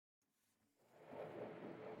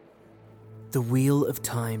The wheel of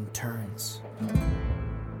time turns.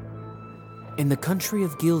 In the country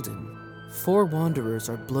of Gildan, 4 wanderers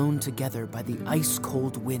are blown together by the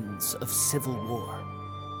ice-cold winds of civil war.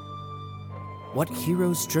 What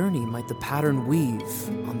hero's journey might the pattern weave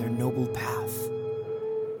on their noble path?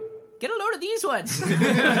 Get a load of these ones!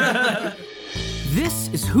 This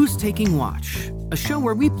is Who's Taking Watch, a show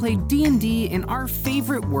where we play D&D in our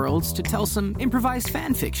favorite worlds to tell some improvised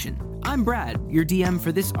fan fiction. I'm Brad, your DM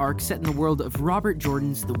for this arc set in the world of Robert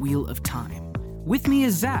Jordan's The Wheel of Time. With me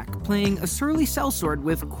is Zach, playing a surly sellsword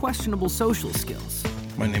with questionable social skills.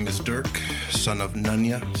 My name is Dirk, son of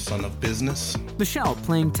Nunya, son of business. Michelle,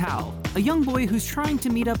 playing Tal, a young boy who's trying to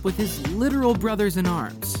meet up with his literal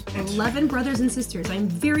brothers-in-arms. 11 brothers and sisters. I'm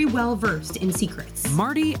very well versed in secrets.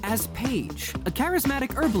 Marty as Paige, a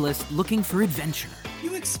charismatic herbalist looking for adventure.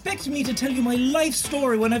 You expect me to tell you my life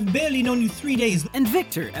story when I've barely known you 3 days. And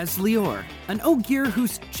Victor as Lior, an Ogier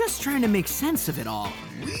who's just trying to make sense of it all.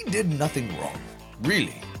 We did nothing wrong.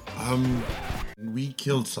 Really. We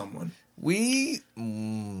killed someone.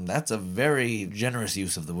 That's a very generous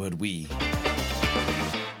use of the word we.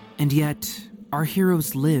 And yet, our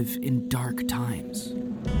heroes live in dark times.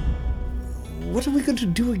 What are we going to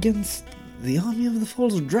do against the army of the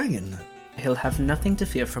False Dragon? He'll have nothing to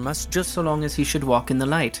fear from us just so long as he should walk in the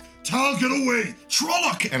light. Tal, get away!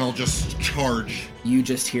 Trolloc! And I'll just charge. You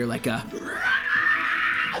just hear like a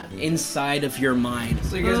inside of your mind.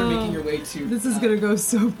 So you guys are making your way to... This is gonna go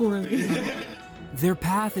so poorly. Their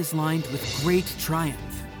path is lined with great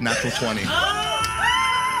triumph. Natural 20.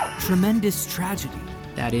 Tremendous tragedy.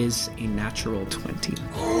 That is a natural 20.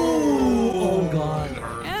 Oh God.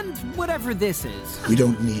 And whatever this is. We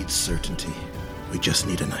don't need certainty. We just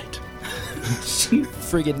need a night. She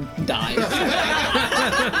friggin' died.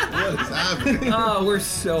 What's happening? Oh, we're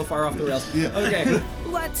so far off the rails. Yeah. Okay.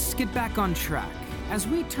 Let's get back on track as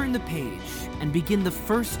we turn the page and begin the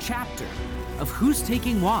first chapter of Who's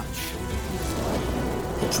Taking Watch?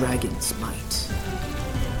 The dragon's might.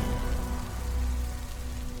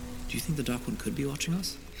 Do you think the Dark One could be watching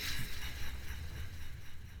us?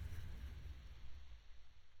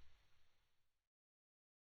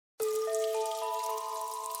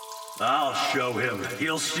 I'll show him.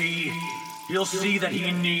 He'll see that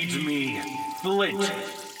he needs me. Flint,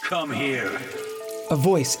 come here. A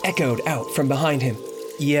voice echoed out from behind him.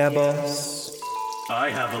 Yeah, boss? I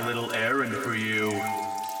have a little errand for you.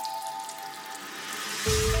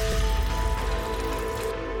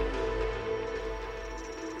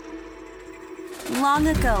 Long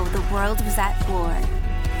ago, the world was at war.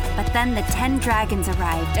 But then the 10 dragons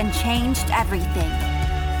arrived and changed everything.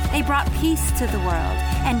 They brought peace to the world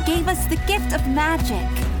and gave us the gift of magic.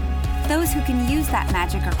 Those who can use that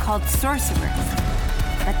magic are called sorcerers.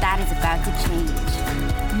 But that is about to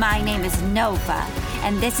change. My name is Nova,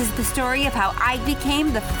 and this is the story of how I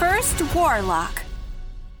became the first warlock.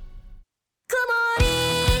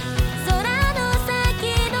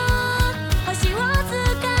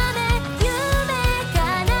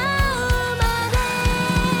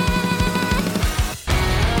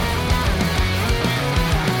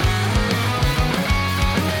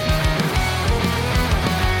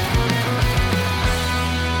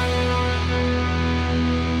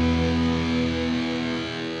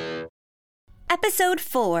 Episode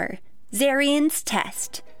 4, Zarian's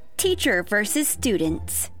Test, Teacher versus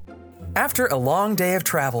Students. After a long day of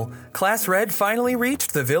travel, Class Red finally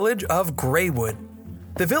reached the village of Greywood.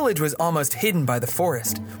 The village was almost hidden by the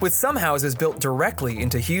forest, with some houses built directly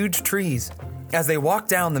into huge trees. As they walked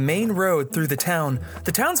down the main road through the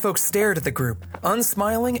townsfolk stared at the group,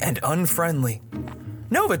 unsmiling and unfriendly.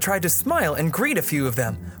 Nova tried to smile and greet a few of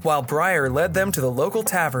them, while Briar led them to the local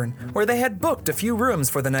tavern, where they had booked a few rooms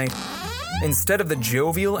for the night. Instead of the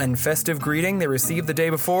jovial and festive greeting they received the day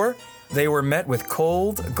before, they were met with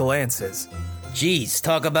cold glances. Geez,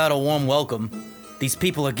 talk about a warm welcome. These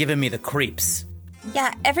people are giving me the creeps.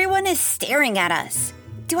 Yeah, everyone is staring at us.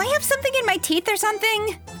 Do I have something in my teeth or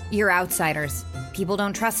something? You're outsiders. People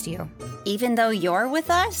don't trust you. Even though you're with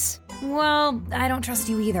us? Well, I don't trust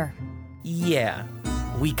you either. Yeah,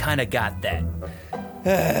 we kinda got that.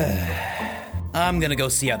 I'm gonna go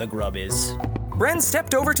see how the grub is. Ren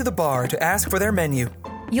stepped over to the bar to ask for their menu.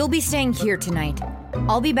 You'll be staying here tonight.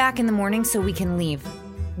 I'll be back in the morning so we can leave.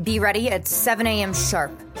 Be ready at 7 a.m.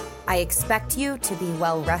 sharp. I expect you to be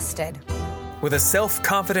well rested. With a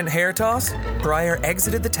self-confident hair toss, Briar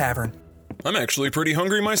exited the tavern. I'm actually pretty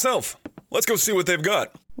hungry myself. Let's go see what they've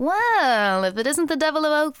got. Well, if it isn't the Devil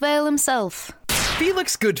of Oakvale himself.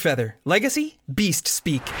 Felix Goodfeather, Legacy, Beast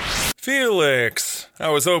Speak. Felix, I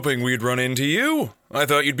was hoping we'd run into you. I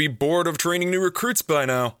thought you'd be bored of training new recruits by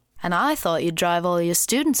now. And I thought you'd drive all your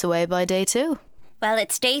students away by day 2. Well,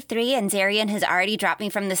 it's day 3 and Zarian has already dropped me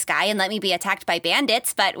from the sky and let me be attacked by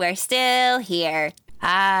bandits, but we're still here.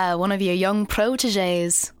 Ah, one of your young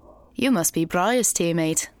protégés. You must be Briar's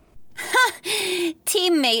teammate.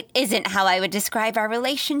 Teammate isn't how I would describe our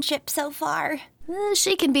relationship so far.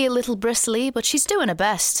 She can be a little bristly, but she's doing her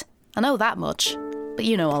best. I know that much. But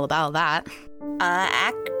you know all about that.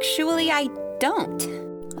 Actually, I don't.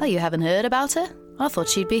 Oh, you haven't heard about her? I thought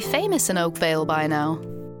she'd be famous in Oakvale by now.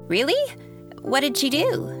 Really? What did she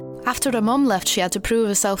do? After her mum left, she had to prove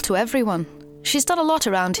herself to everyone. She's done a lot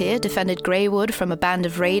around here, defended Greywood from a band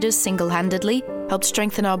of raiders single-handedly, helped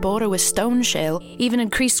strengthen our border with stone shale, even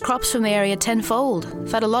increased crops from the area tenfold,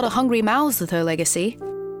 fed a lot of hungry mouths with her legacy.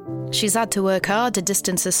 She's had to work hard to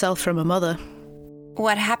distance herself from her mother.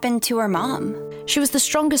 What happened to her mom? She was the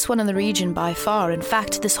strongest one in the region by far. In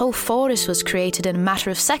fact, this whole forest was created in a matter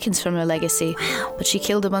of seconds from her legacy. But she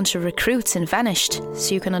killed a bunch of recruits and vanished,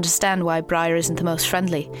 so you can understand why Briar isn't the most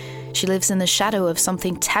friendly. She lives in the shadow of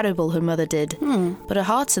something terrible her mother did. But her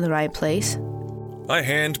heart's in the right place. I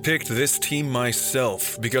handpicked this team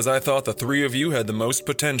myself because I thought the 3 of you had the most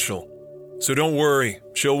potential. So don't worry,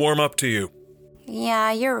 she'll warm up to you.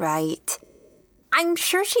 Yeah, you're right. I'm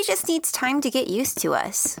sure she just needs time to get used to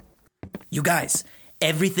us. You guys,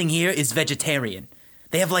 everything here is vegetarian.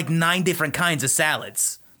 They have like 9 different kinds of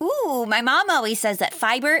salads. Ooh, my mom always says that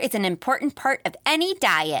fiber is an important part of any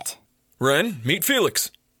diet. Ren, meet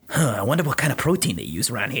Felix. I wonder what kind of protein they use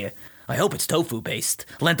around here. I hope it's tofu-based.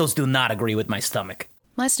 Lentils do not agree with my stomach.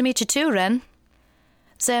 Nice to meet you too, Ren.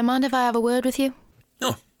 Say, mind if I have a word with you?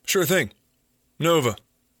 Oh, sure thing. Nova,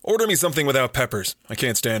 order me something without peppers. I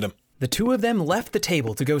can't stand them. The 2 of them left the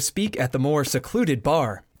table to go speak at the more secluded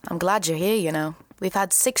bar. I'm glad you're here, you know. We've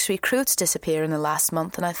had 6 recruits disappear in the last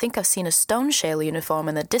month, and I think I've seen a stone shale uniform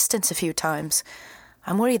in the distance a few times.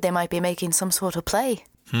 I'm worried they might be making some sort of play.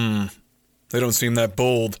 They don't seem that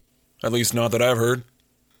bold. At least not that I've heard.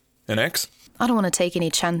 An X? I don't want to take any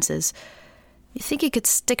chances. You think you could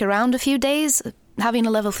stick around a few days? Having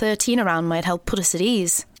a level 13 around might help put us at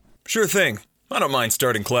ease. Sure thing. I don't mind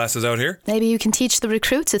starting classes out here. Maybe you can teach the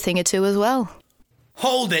recruits a thing or two as well.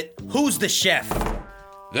 Hold it! Who's the chef?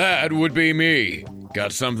 That would be me.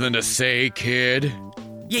 Got something to say, kid?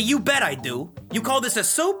 Yeah, you bet I do. You call this a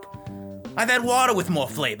soup? I've had water with more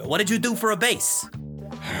flavor. What did you do for a base?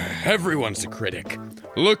 Everyone's a critic.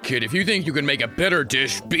 Look, kid, if you think you can make a better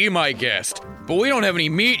dish, be my guest. But we don't have any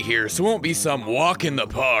meat here, so it won't be some walk in the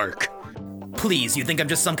park. Please, you think I'm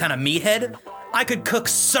just some kind of meathead? I could cook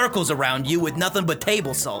circles around you with nothing but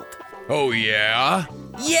table salt. Oh, yeah?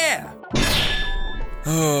 Yeah!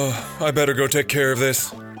 Oh, I better go take care of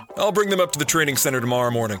this. I'll bring them up to the training center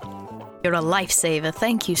tomorrow morning. You're a lifesaver.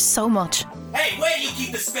 Thank you so much. Hey, where do you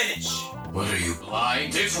keep the spinach? What are you,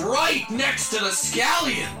 blind? It's right next to the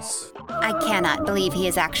scallions! I cannot believe he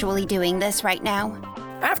is actually doing this right now.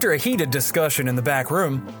 After a heated discussion in the back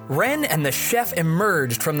room, Ren and the chef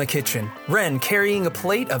emerged from the kitchen, Ren carrying a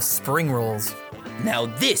plate of spring rolls. Now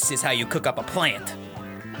this is how you cook up a plant.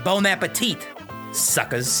 Bon appetit,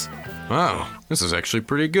 suckers. Wow, this is actually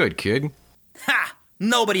pretty good, kid. Ha!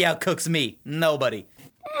 Nobody outcooks me. Nobody.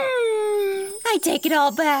 I take it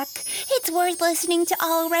all back. It's worth listening to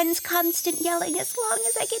all Ren's constant yelling as long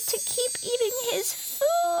as I get to keep eating his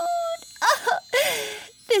food. Oh,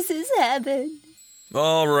 this is heaven.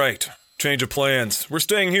 All right. Change of plans. We're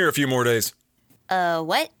staying here a few more days.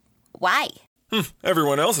 What? Why?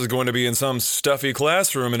 Everyone else is going to be in some stuffy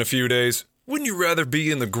classroom in a few days. Wouldn't you rather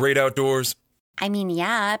be in the great outdoors? I mean,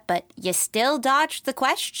 yeah, but you still dodged the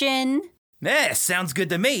question. Yeah, sounds good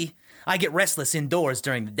to me. I get restless indoors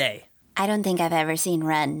during the day. I don't think I've ever seen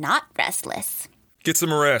Ren not restless. Get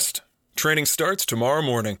some rest. Training starts tomorrow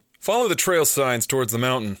morning. Follow the trail signs towards the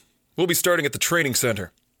mountain. We'll be starting at the training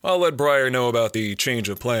center. I'll let Briar know about the change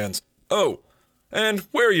of plans. Oh, and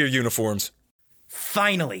wear your uniforms.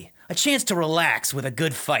 Finally, a chance to relax with a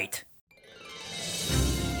good fight.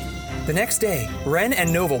 The next day, Ren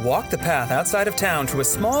and Nova walked the path outside of town to a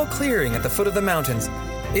small clearing at the foot of the mountains.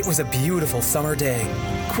 It was a beautiful summer day,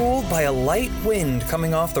 cooled by a light wind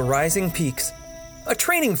coming off the rising peaks. A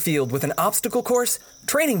training field with an obstacle course,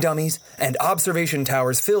 training dummies, and observation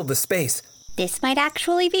towers filled the space. This might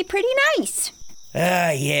actually be pretty nice.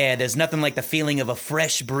 Yeah, there's nothing like the feeling of a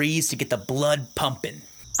fresh breeze to get the blood pumping.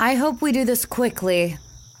 I hope we do this quickly.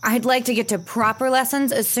 I'd like to get to proper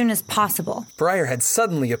lessons as soon as possible. Briar had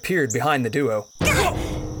suddenly appeared behind the duo.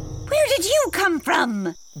 Where did you come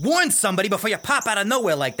from? Warn somebody before you pop out of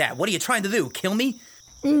nowhere like that. What are you trying to do, kill me?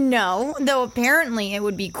 No, though apparently it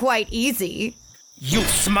would be quite easy. You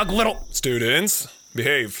smug little... Students,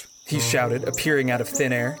 behave. He shouted, appearing out of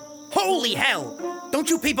thin air. Holy hell! Don't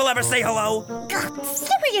you people ever say hello? God,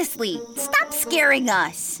 seriously, stop scaring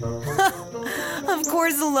us. Of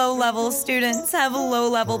course, the low-level students have a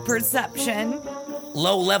low-level perception.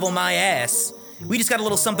 Low level my ass. We just got a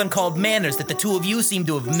little something called manners that the two of you seem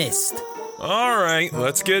to have missed. All right,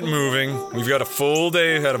 let's get moving. We've got a full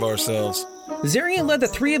day ahead of ourselves. Zarian led the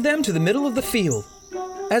three of them to the middle of the field.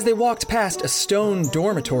 As they walked past a stone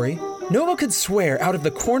dormitory, Nova could swear out of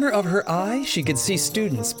the corner of her eye she could see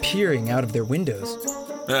students peering out of their windows.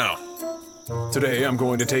 Now, today I'm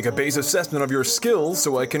going to take a base assessment of your skills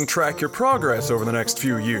so I can track your progress over the next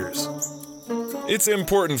few years. It's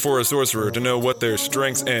important for a sorcerer to know what their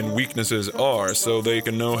strengths and weaknesses are so they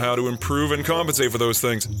can know how to improve and compensate for those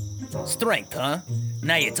things. Strength, huh?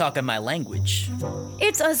 Now you're talking my language.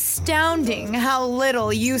 It's astounding how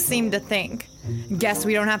little you seem to think. Guess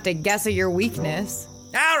we don't have to guess at your weakness.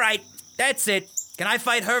 All right, that's it. Can I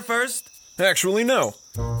fight her first? Actually, no.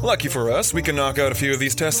 Lucky for us, we can knock out a few of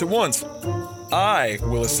these tests at once. I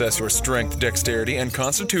will assess your strength, dexterity, and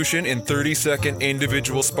constitution in 30-second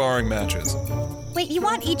individual sparring matches. Wait, you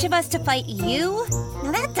want each of us to fight you?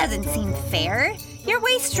 Now that doesn't seem fair. You're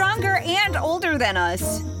way stronger and older than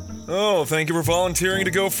us. Oh, thank you for volunteering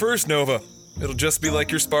to go first, Nova. It'll just be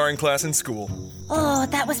like your sparring class in school. Oh,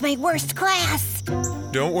 that was my worst class.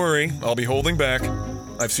 Don't worry, I'll be holding back.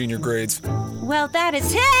 I've seen your grades. Well, that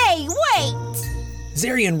is... Hey, wait!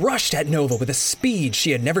 Zarian rushed at Nova with a speed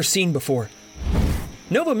she had never seen before.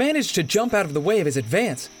 Nova managed to jump out of the way of his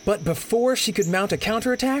advance, but before she could mount a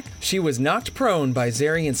counterattack, she was knocked prone by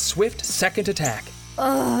Zarian's swift second attack.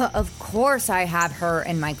 Of course I have her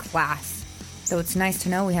in my class. Though it's nice to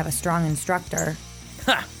know we have a strong instructor.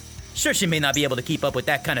 Ha! Sure, she may not be able to keep up with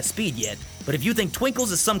that kind of speed yet, but if you think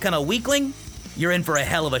Twinkles is some kind of weakling, you're in for a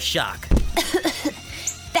hell of a shock.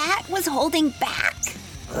 That was holding back.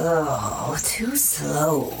 Oh, too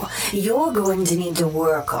slow. You're going to need to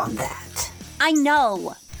work on that. I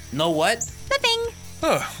know. Know what? Nothing.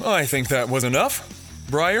 I think that was enough.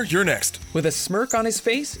 Briar, you're next. With a smirk on his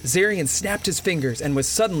face, Zarian snapped his fingers and was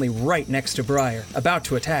suddenly right next to Briar, about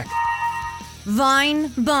to attack. Vine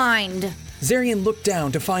bind. Zarian looked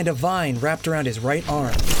down to find a vine wrapped around his right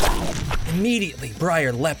arm. Immediately,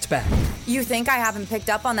 Briar leapt back. You think I haven't picked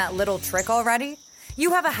up on that little trick already?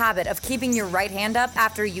 You have a habit of keeping your right hand up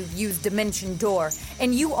after you've used Dimension Door,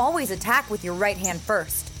 and you always attack with your right hand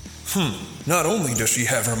first. Not only does she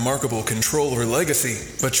have remarkable control over legacy,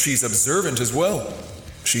 but she's observant as well.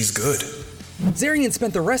 She's good. Zarian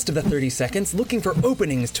spent the rest of the 30 seconds looking for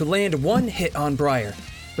openings to land one hit on Briar,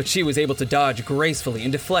 but she was able to dodge gracefully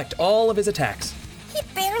and deflect all of his attacks. He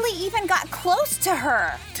barely even got close to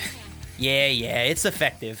her. Yeah, it's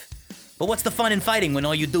effective. But what's the fun in fighting when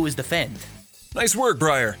all you do is defend? Nice work,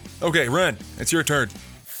 Briar. Okay, Ren, it's your turn.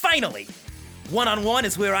 Finally! One-on-one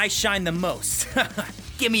is where I shine the most.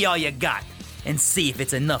 Give me all you got, and see if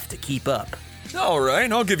it's enough to keep up. All right,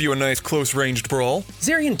 I'll give you a nice close-ranged brawl.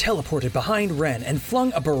 Zarian teleported behind Ren and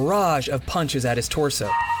flung a barrage of punches at his torso.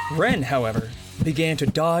 Ren, however, began to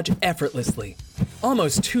dodge effortlessly.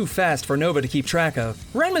 Almost too fast for Nova to keep track of,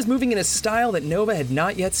 Ren was moving in a style that Nova had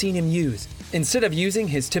not yet seen him use. Instead of using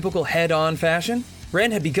his typical head-on fashion,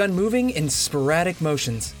 Ren had begun moving in sporadic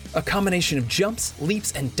motions. A combination of jumps,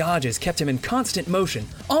 leaps, and dodges kept him in constant motion,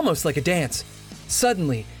 almost like a dance.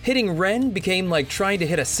 Suddenly, hitting Ren became like trying to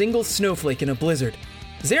hit a single snowflake in a blizzard.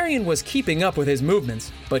 Zarian was keeping up with his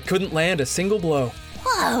movements, but couldn't land a single blow.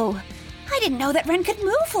 Whoa! I didn't know that Ren could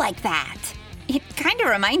move like that. It kind of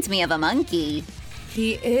reminds me of a monkey.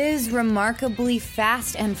 He is remarkably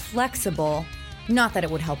fast and flexible. Not that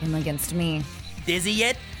it would help him against me. Dizzy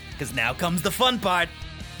yet? Because now comes the fun part.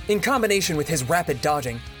 In combination with his rapid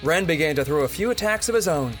dodging, Ren began to throw a few attacks of his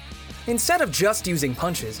own. Instead of just using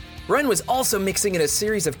punches, Ren was also mixing in a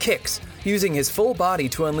series of kicks, using his full body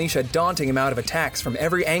to unleash a daunting amount of attacks from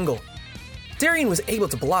every angle. Zarian was able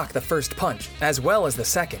to block the first punch, as well as the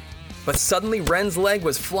second, but suddenly Ren's leg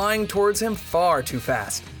was flying towards him far too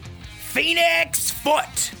fast. Phoenix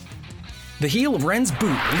Foot! The heel of Ren's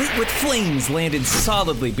boot, lit with flames, landed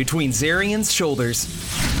solidly between Zarian's shoulders.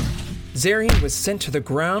 Zarian was sent to the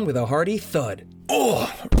ground with a hearty thud.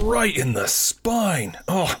 Oh, right in the spine.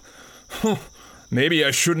 Oh, maybe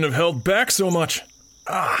I shouldn't have held back so much.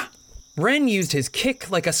 Ren used his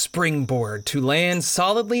kick like a springboard to land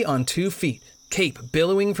solidly on 2 feet, cape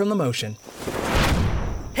billowing from the motion.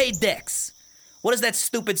 Hey, Dex, what does that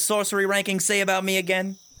stupid sorcery ranking say about me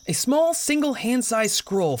again? A small, single hand-sized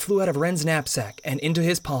scroll flew out of Ren's knapsack and into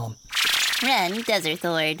his palm. Ren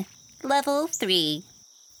Deserthord, level 3.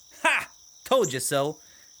 Ha! Told you so.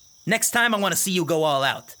 Next time I want to see you go all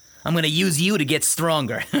out. I'm going to use you to get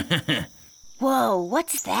stronger. Whoa,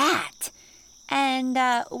 what's that? And,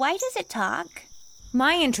 why does it talk?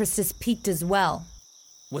 My interest is piqued as well.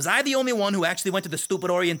 Was I the only one who actually went to the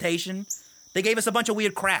stupid orientation? They gave us a bunch of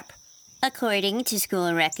weird crap. According to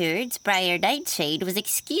school records, Briar Nightshade was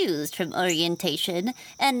excused from orientation,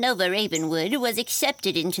 and Nova Ravenwood was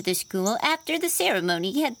accepted into the school after the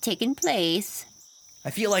ceremony had taken place.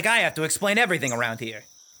 I feel like I have to explain everything around here.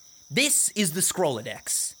 This is the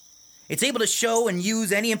Scrolodex. It's able to show and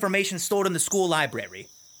use any information stored in the school library.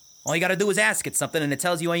 All you gotta do is ask it something and it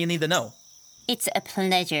tells you all you need to know. It's a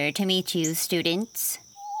pleasure to meet you, students.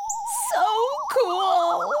 So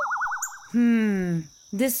cool!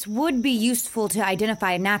 This would be useful to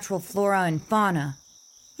identify natural flora and fauna.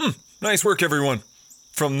 Nice work, everyone.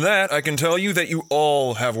 From that, I can tell you that you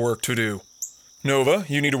all have work to do. Nova,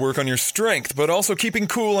 you need to work on your strength, but also keeping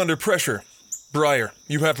cool under pressure. Briar,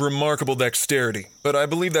 you have remarkable dexterity, but I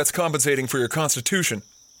believe that's compensating for your constitution.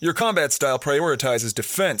 Your combat style prioritizes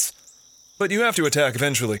defense, but you have to attack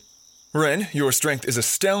eventually. Ren, your strength is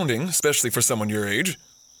astounding, especially for someone your age.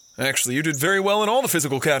 Actually, you did very well in all the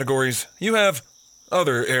physical categories. You have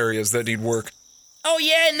other areas that need work. Oh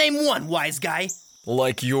yeah, name one, wise guy.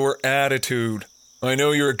 Like your attitude. I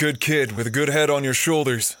know you're a good kid with a good head on your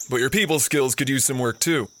shoulders, but your people skills could use some work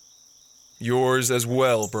too. Yours as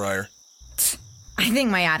well, Briar. I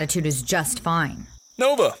think my attitude is just fine.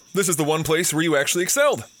 Nova, this is the one place where you actually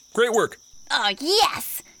excelled. Great work. Oh,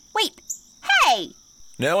 yes! Wait, hey!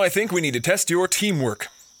 Now I think we need to test your teamwork.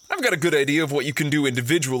 I've got a good idea of what you can do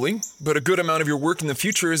individually, but a good amount of your work in the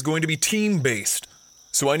future is going to be team-based.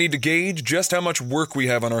 So I need to gauge just how much work we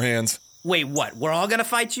have on our hands. Wait, what? We're all gonna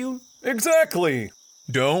fight you? Exactly!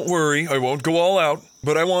 Don't worry, I won't go all out,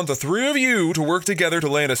 but I want the three of you to work together to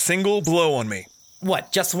land a single blow on me.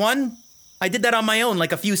 What, just one? I did that on my own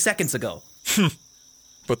like a few seconds ago.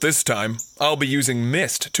 But this time, I'll be using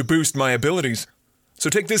Mist to boost my abilities. So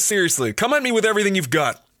take this seriously. Come at me with everything you've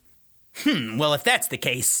got. Well, if that's the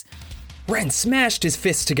case... Ren smashed his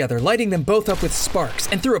fists together, lighting them both up with sparks,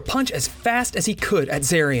 and threw a punch as fast as he could at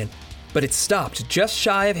Zarian. But it stopped just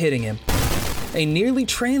shy of hitting him. A nearly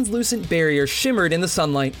translucent barrier shimmered in the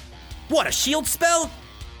sunlight. What, a shield spell?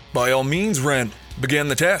 By all means, Ren. Begin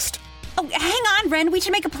the test. Oh, hang on, Ren. We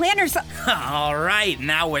should make a plan or something. All right,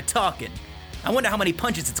 now we're talking. I wonder how many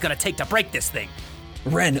punches it's gonna take to break this thing.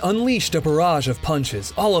 Ren unleashed a barrage of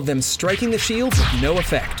punches, all of them striking the shields with no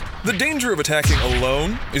effect. The danger of attacking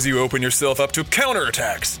alone is you open yourself up to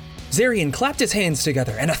counterattacks. Zarian clapped his hands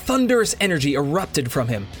together, and a thunderous energy erupted from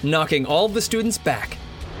him, knocking all of the students back.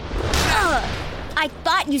 I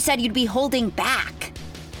thought you said you'd be holding back.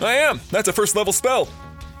 I am. That's a first-level spell.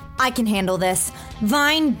 I can handle this.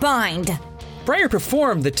 Vine Bind. Briar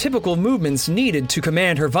performed the typical movements needed to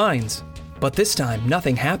command her vines, but this time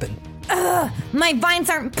nothing happened. My vines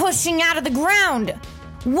aren't pushing out of the ground.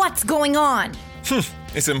 What's going on?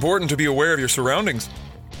 It's important to be aware of your surroundings.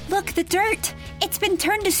 Look, the dirt. It's been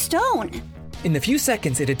turned to stone. In the few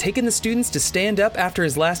seconds it had taken the students to stand up after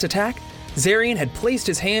his last attack, Zarian had placed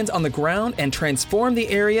his hands on the ground and transformed the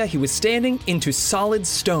area he was standing into solid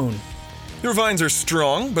stone. Your vines are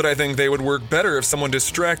strong, but I think they would work better if someone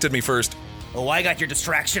distracted me first. Oh, I got your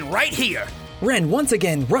distraction right here. Ren once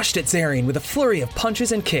again rushed at Zarian with a flurry of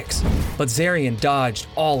punches and kicks, but Zarian dodged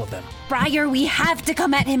all of them. Briar, we have to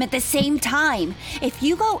come at him at the same time. If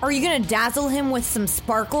you go... Are you gonna dazzle him with some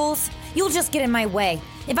sparkles? You'll just get in my way.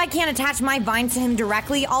 If I can't attach my vines to him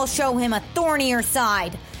directly, I'll show him a thornier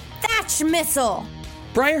side. Thatch Missile!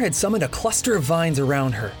 Briar had summoned a cluster of vines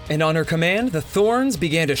around her, and on her command, the thorns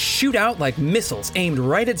began to shoot out like missiles aimed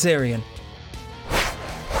right at Zarian.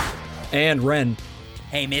 And Ren.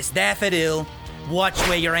 Hey, Miss Daffodil, watch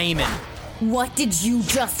where you're aiming. What did you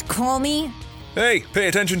just call me? Hey, pay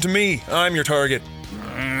attention to me. I'm your target.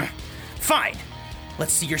 Fine.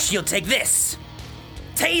 Let's see your shield take this.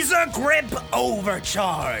 Taser Grip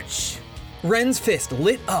Overcharge. Ren's fist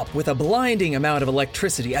lit up with a blinding amount of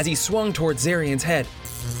electricity as he swung towards Zarian's head.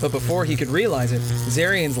 But before he could realize it,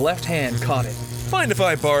 Zarian's left hand caught it. Mind if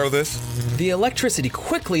I borrow this? The electricity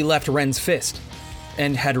quickly left Ren's fist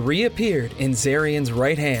and had reappeared in Zarian's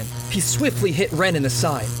right hand. He swiftly hit Ren in the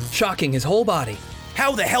side, shocking his whole body.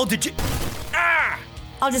 How the hell did you...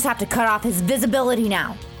 I'll just have to cut off his visibility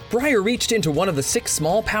now. Briar reached into one of the 6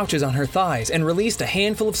 small pouches on her thighs and released a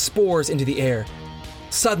handful of spores into the air.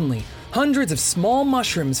 Suddenly, hundreds of small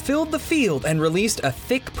mushrooms filled the field and released a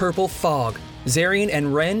thick purple fog. Zarian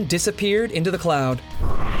and Ren disappeared into the cloud.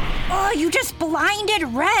 Oh, you just blinded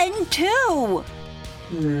Ren, too!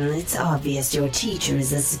 It's obvious your teacher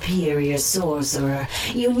is a superior sorcerer.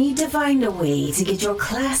 You need to find a way to get your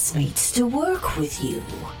classmates to work with you.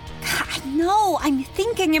 I know, I'm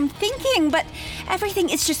thinking, but everything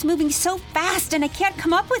is just moving so fast and I can't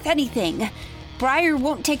come up with anything. Briar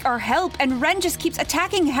won't take our help and Ren just keeps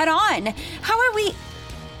attacking head on. How are we...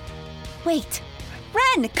 Wait,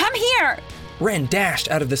 Ren, come here! Ren dashed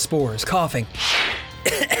out of the spores, coughing.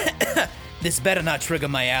 This better not trigger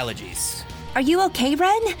my allergies. Are you okay,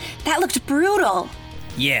 Ren? That looked brutal.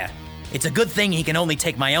 Yeah, it's a good thing he can only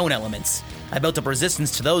take my own elements. I built up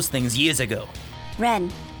resistance to those things years ago.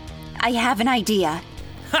 Ren, I have an idea.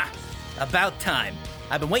 Ha! About time.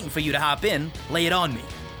 I've been waiting for you to hop in. Lay it on me.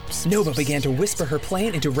 Nova began to whisper her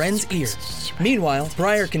plan into Ren's ear. Meanwhile,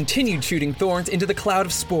 Briar continued shooting thorns into the cloud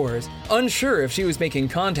of spores, unsure if she was making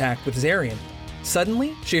contact with Zarian.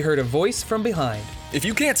 Suddenly, she heard a voice from behind. If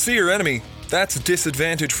you can't see your enemy, that's a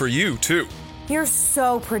disadvantage for you, too. You're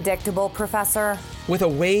so predictable, Professor. With a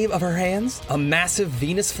wave of her hands, a massive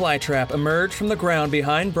Venus flytrap emerged from the ground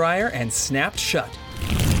behind Briar and snapped shut.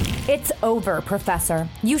 It's over, Professor.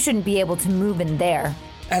 You shouldn't be able to move in there.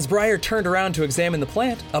 As Briar turned around to examine the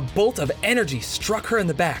plant, a bolt of energy struck her in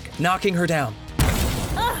the back, knocking her down.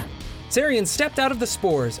 Zarian stepped out of the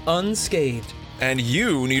spores, unscathed. And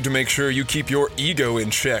you need to make sure you keep your ego in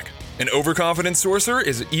check. An overconfident sorcerer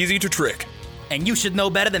is easy to trick. And you should know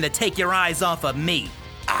better than to take your eyes off of me.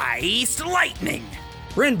 Ice Lightning!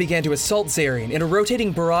 Ren began to assault Zarian in a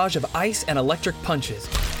rotating barrage of ice and electric punches.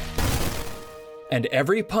 And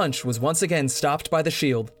every punch was once again stopped by the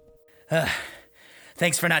shield.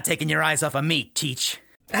 Thanks for not taking your eyes off of me, Teach.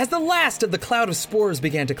 As the last of the cloud of spores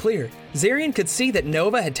began to clear, Zarian could see that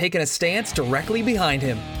Nova had taken a stance directly behind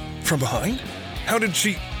him. From behind? How did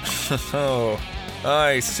she... Oh,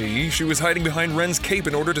 I see. She was hiding behind Ren's cape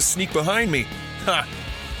in order to sneak behind me. Ha!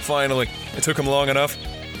 Finally. It took him long enough.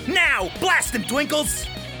 Now! Blast him, Twinkles!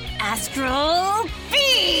 Astral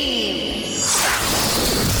Beam!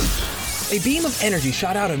 A beam of energy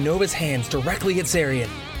shot out of Nova's hands directly at Zarian.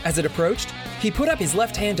 As it approached, he put up his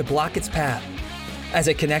left hand to block its path. As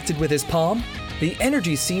it connected with his palm, the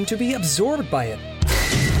energy seemed to be absorbed by it,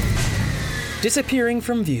 disappearing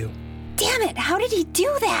from view. Damn it, how did he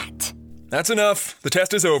do that? That's enough. The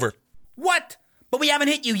test is over. What? But we haven't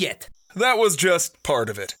hit you yet. That was just part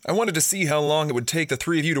of it. I wanted to see how long it would take the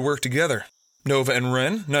three of you to work together. Nova and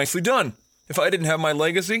Ren, nicely done. If I didn't have my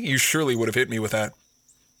legacy, you surely would have hit me with that.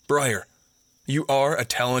 Briar, you are a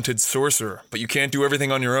talented sorcerer, but you can't do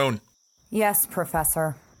everything on your own. Yes,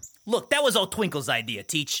 Professor. Look, that was all Twinkle's idea,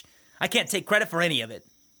 Teach. I can't take credit for any of it.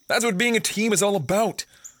 That's what being a team is all about.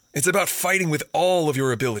 It's about fighting with all of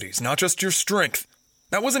your abilities, not just your strength.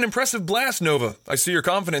 That was an impressive blast, Nova. I see your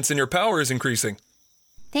confidence in your power is increasing.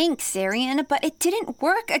 Thanks, Zarian, but it didn't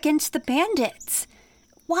work against the bandits.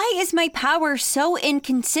 Why is my power so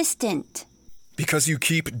inconsistent? Because you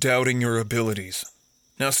keep doubting your abilities.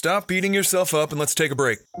 Now stop beating yourself up and let's take a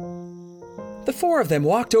break. The four of them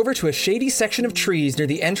walked over to a shady section of trees near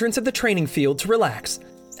the entrance of the training field to relax.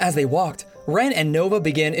 As they walked, Ren and Nova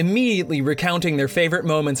began immediately recounting their favorite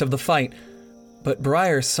moments of the fight, but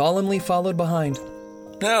Briar solemnly followed behind.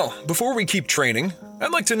 Now, before we keep training,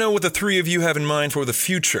 I'd like to know what the three of you have in mind for the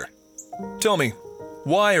future. Tell me,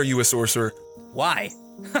 why are you a sorcerer? Why?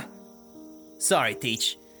 Sorry,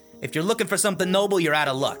 Teach. If you're looking for something noble, you're out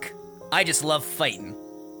of luck. I just love fighting.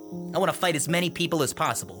 I want to fight as many people as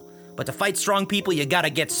possible, but to fight strong people, you gotta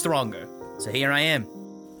get stronger. So here I am.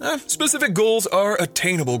 Specific goals are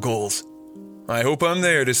attainable goals. I hope I'm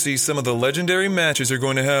there to see some of the legendary matches you're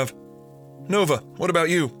going to have. Nova, what about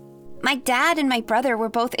you? My dad and my brother were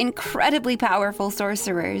both incredibly powerful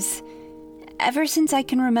sorcerers. Ever since I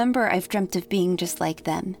can remember, I've dreamt of being just like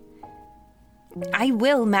them. I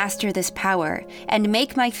will master this power and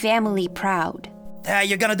make my family proud.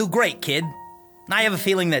 You're gonna do great, kid. I have a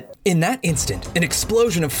feeling that... In that instant, an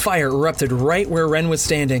explosion of fire erupted right where Ren was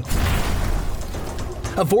standing.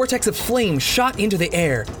 A vortex of flame shot into the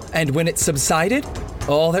air, and when it subsided,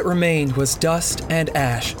 all that remained was dust and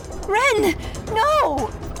ash. Ren, no!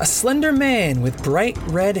 A slender man with bright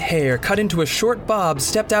red hair cut into a short bob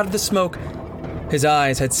stepped out of the smoke. His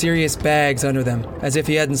eyes had serious bags under them, as if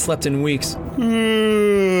he hadn't slept in weeks.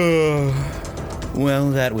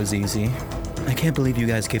 Well, that was easy. I can't believe you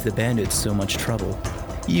guys gave the bandits so much trouble.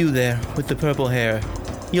 You there, with the purple hair,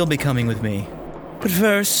 you'll be coming with me. But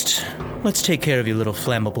first, let's take care of your little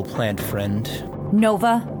flammable plant friend.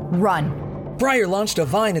 Nova, run. Briar launched a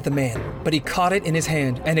vine at the man, but he caught it in his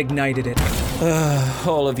hand and ignited it.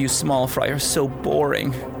 All of you small fry are so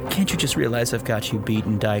boring. Can't you just realize I've got you beat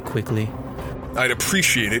and die quickly? I'd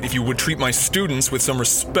appreciate it if you would treat my students with some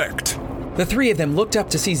respect. The three of them looked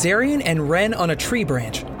up to see Zarian and Ren on a tree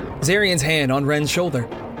branch. Zarian's hand on Ren's shoulder.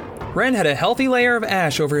 Ren had a healthy layer of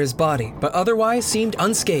ash over his body, but otherwise seemed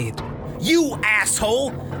unscathed. You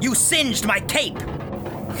asshole! You singed my cape!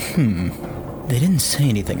 They didn't say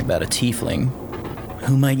anything about a tiefling.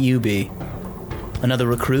 Who might you be? Another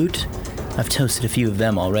recruit? I've toasted a few of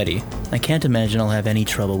them already. I can't imagine I'll have any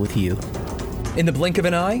trouble with you. In the blink of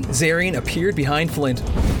an eye, Zarian appeared behind Flint.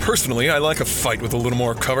 Personally, I like a fight with a little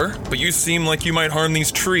more cover, but you seem like you might harm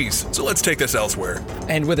these trees, so let's take this elsewhere.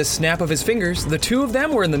 And with a snap of his fingers, the two of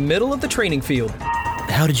them were in the middle of the training field.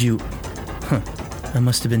 How did you... I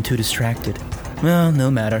must have been too distracted. Well, no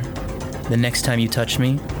matter. The next time you touch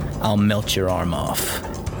me, I'll melt your arm off.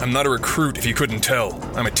 I'm not a recruit if you couldn't tell.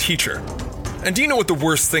 I'm a teacher. And do you know what the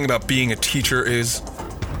worst thing about being a teacher is?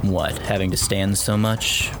 What, having to stand so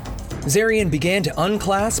much? Zarian began to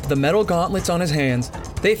unclasp the metal gauntlets on his hands.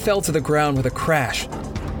 They fell to the ground with a crash,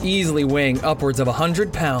 easily weighing upwards of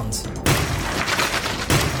 100 pounds.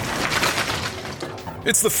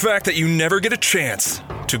 It's the fact that you never get a chance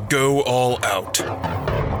to go all out.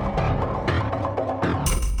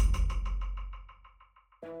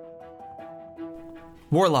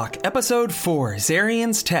 Warlock, Episode 4,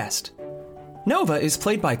 Zarian's Test. Nova is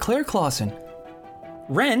played by Claire Clausen.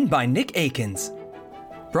 Ren by Nick Akins.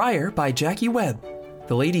 Briar by Jackie Webb.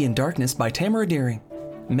 The Lady in Darkness by Tamara Deering.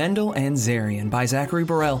 Mendel and Zarian by Zachary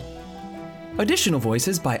Burrell. Additional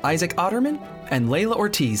voices by Isaac Otterman and Layla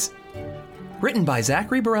Ortiz. Written by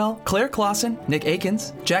Zachary Burrell, Claire Clausen, Nick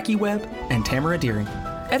Akins, Jackie Webb, and Tamara Deering.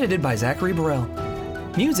 Edited by Zachary Burrell.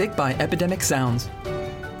 Music by Epidemic Sounds.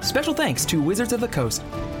 Special thanks to Wizards of the Coast,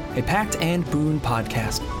 a Pact and Boon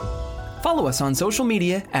podcast. Follow us on social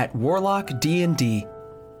media at Warlock D&D.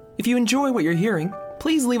 If you enjoy what you're hearing,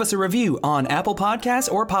 please leave us a review on Apple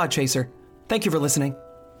Podcasts or Podchaser. Thank you for listening.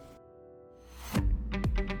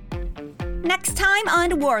 Next time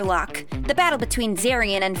on Warlock, the battle between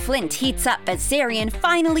Zarian and Flint heats up as Zarian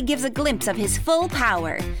finally gives a glimpse of his full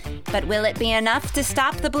power. But will it be enough to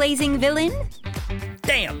stop the blazing villain?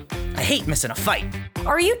 Damn, I hate missing a fight.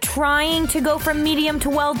 Are you trying to go from medium to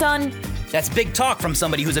well done? That's big talk from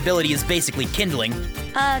somebody whose ability is basically kindling.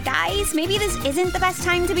 Guys, maybe this isn't the best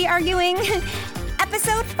time to be arguing.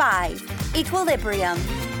 Episode 5, Equilibrium,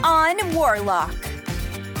 on Warlock.